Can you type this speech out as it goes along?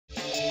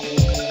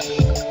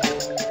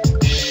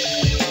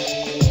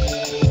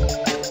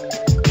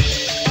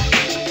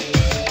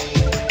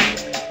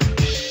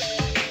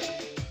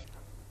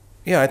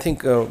Yeah, I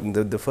think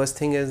the first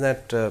thing is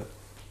that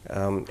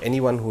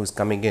anyone who is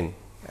coming in,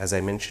 as I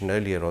mentioned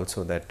earlier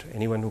also, that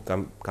anyone who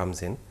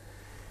comes in,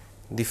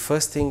 the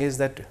first thing is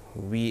that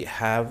we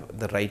have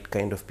the right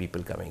kind of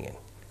people coming in.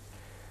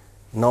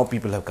 Now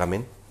people have come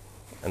in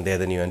and they are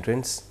the new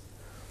entrants.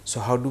 So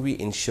how do we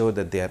ensure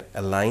that they are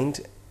aligned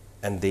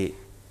and they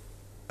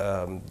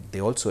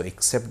also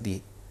accept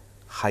the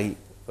high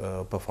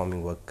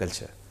performing work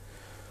culture?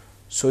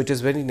 So it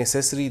is very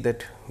necessary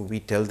that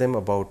we tell them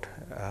about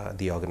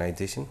the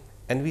organization,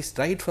 and we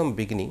right from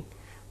beginning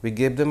we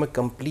give them a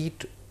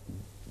complete,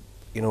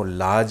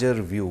 larger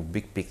view,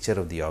 big picture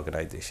of the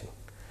organization.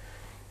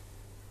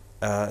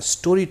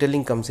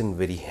 Storytelling comes in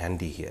very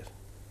handy here,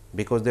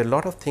 because there are a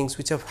lot of things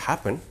which have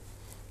happened,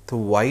 so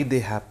why they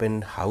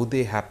happen, how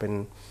they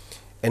happen,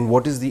 and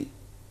what is the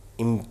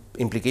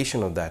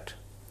implication of that.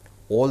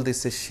 All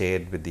this is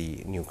shared with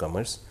the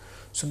newcomers,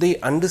 so they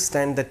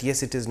understand that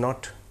yes, it is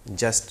not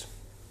just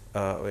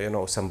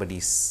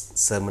somebody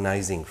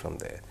sermonizing from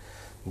there.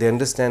 They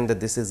understand that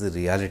this is a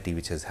reality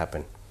which has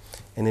happened,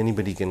 and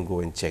anybody can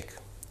go and check.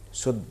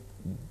 So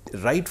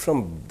right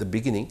from the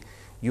beginning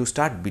you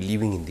start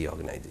believing in the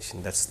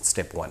organization. That's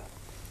step one.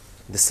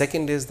 The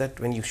second is that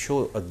when you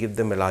show or give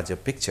them a larger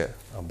picture,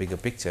 a bigger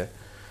picture,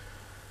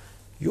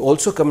 you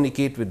also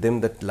communicate with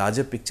them that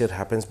larger picture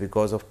happens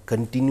because of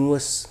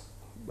continuous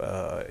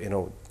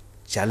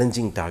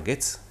challenging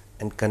targets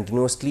and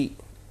continuously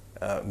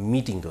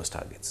meeting those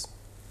targets.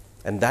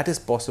 And that is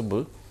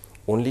possible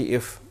only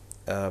if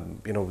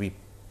we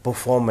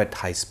perform at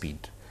high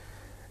speed,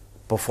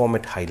 perform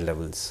at high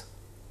levels.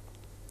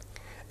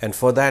 And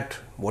for that,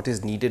 what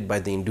is needed by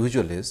the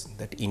individual is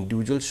that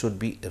individual should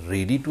be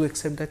ready to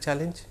accept that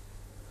challenge.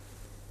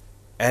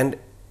 And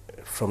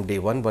from day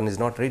one is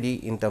not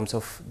ready in terms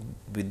of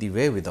with the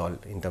wherewithal,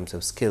 in terms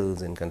of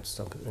skills, in terms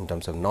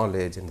of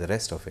knowledge and the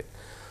rest of it.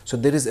 So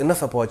there is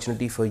enough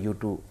opportunity for you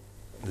to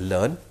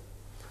learn,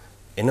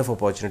 enough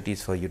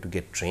opportunities for you to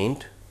get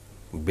trained,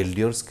 build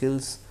your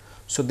skills.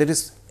 So there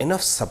is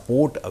enough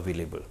support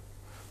available.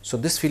 So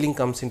this feeling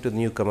comes into the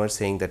newcomer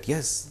saying that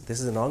yes, this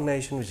is an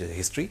organization which has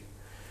history,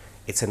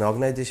 it's an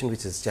organization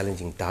which is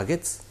challenging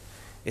targets,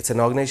 it's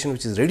an organization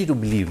which is ready to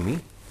believe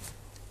me,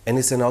 and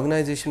it's an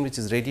organization which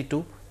is ready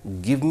to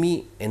give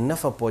me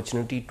enough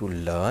opportunity to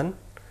learn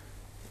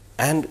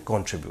and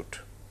contribute.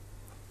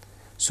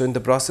 So in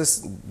the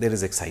process there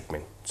is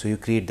excitement. So you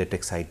create that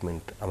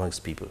excitement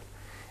amongst people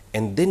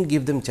and then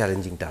give them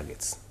challenging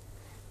targets.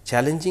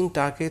 Challenging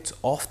targets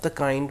of the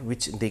kind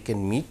which they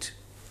can meet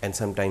and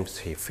sometimes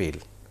fail.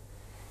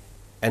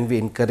 And we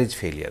encourage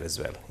failure as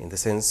well, in the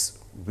sense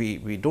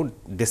we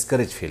don't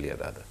discourage failure,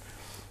 rather.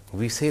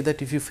 We say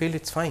that if you fail,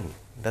 it's fine,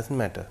 doesn't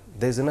matter,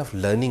 there's enough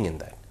learning in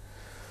that.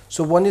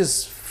 So one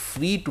is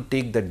free to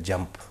take that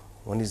jump,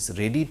 one is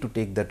ready to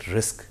take that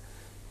risk,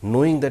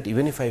 knowing that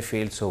even if I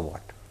fail, so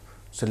what?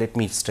 So let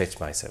me stretch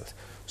myself.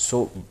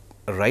 So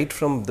right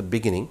from the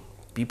beginning,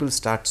 people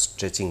start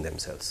stretching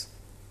themselves.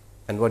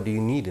 And what do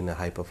you need in a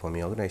high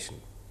performing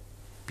organization?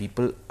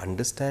 People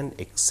understand,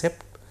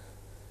 accept,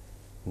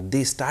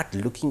 they start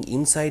looking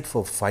inside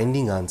for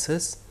finding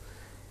answers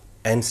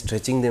and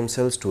stretching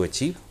themselves to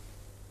achieve.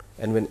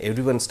 And when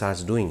everyone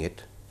starts doing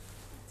it,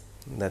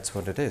 that's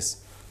what it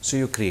is. So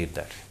you create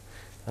that.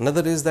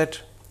 Another is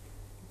that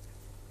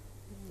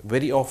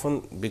very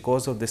often,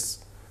 because of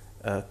this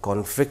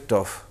conflict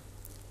of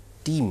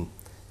team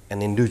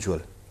and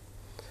individual,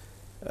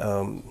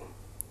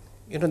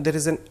 there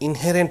is an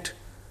inherent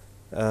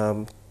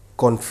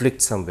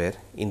conflict somewhere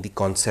in the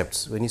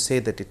concepts. When you say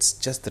that it's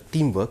just the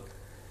teamwork,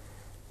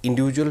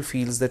 individual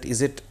feels that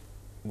is it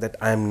that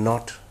I am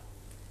not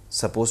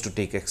supposed to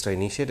take extra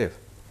initiative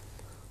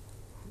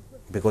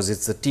because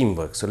it's the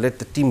teamwork, so let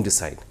the team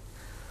decide.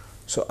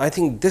 So I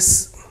think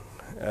this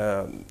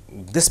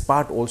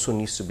part also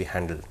needs to be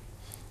handled,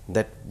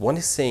 that one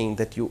is saying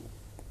that you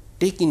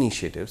take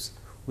initiatives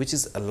which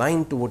is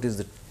aligned to what is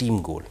the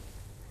team goal,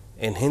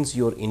 and hence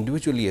you are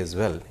individually as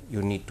well,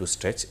 you need to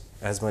stretch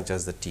as much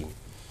as the team.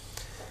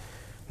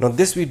 Now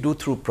this we do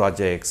through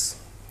projects,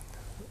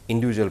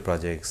 individual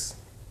projects,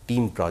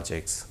 team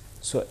projects.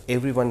 So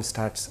everyone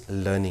starts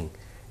learning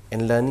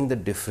the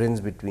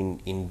difference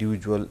between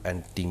individual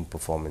and team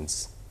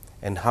performance,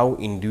 and how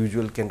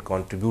individual can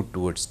contribute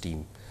towards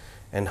team,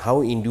 and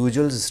how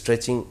individuals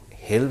stretching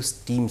helps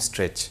team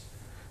stretch,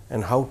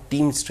 and how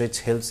team stretch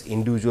helps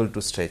individual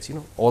to stretch.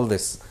 All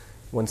this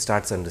one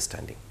starts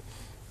understanding,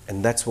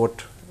 and that's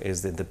what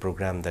is the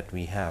program that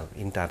we have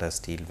in Tata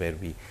Steel, where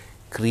we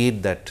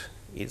create that.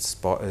 It's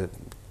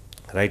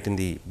right in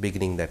the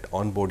beginning, that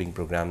onboarding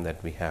program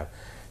that we have,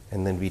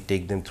 and then we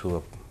take them through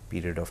a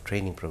period of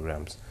training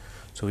programs.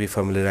 So we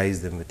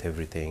familiarize them with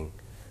everything,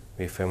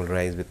 we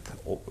familiarize with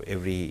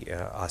every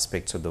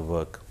aspects of the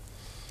work,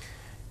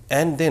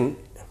 and then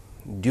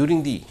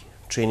during the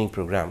training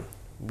program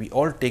we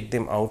all take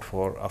them out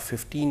for a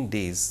 15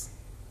 days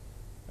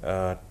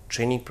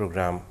training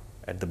program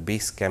at the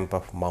base camp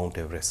of Mount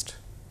Everest.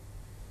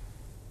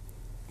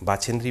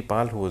 Bachendri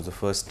Pal, who was the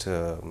first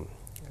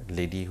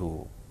lady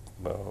who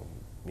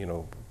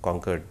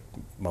conquered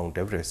Mount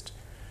Everest,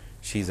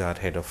 She's our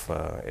head of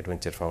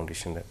Adventure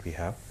Foundation that we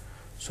have.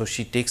 So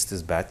she takes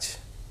this batch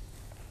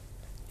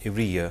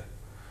every year,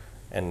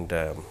 and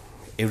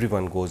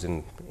everyone goes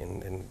in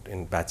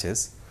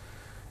batches,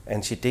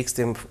 and she takes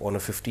them on a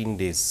 15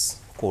 days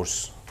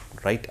course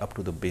right up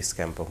to the base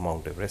camp of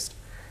Mount Everest,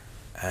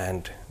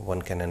 and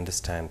one can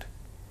understand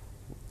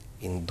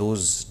in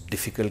those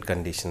difficult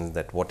conditions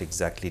that what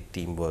exactly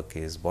teamwork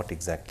is, what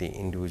exactly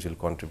individual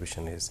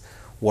contribution is,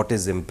 what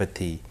is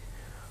empathy,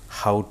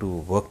 how to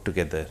work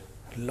together.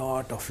 A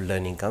lot of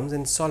learning comes,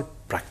 and it's all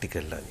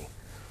practical learning.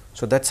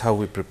 So that's how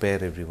we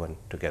prepare everyone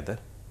together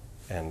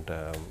and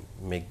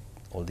make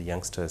all the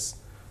youngsters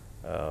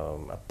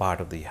a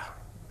part of the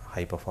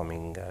high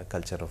performing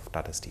culture of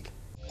Tata Steel.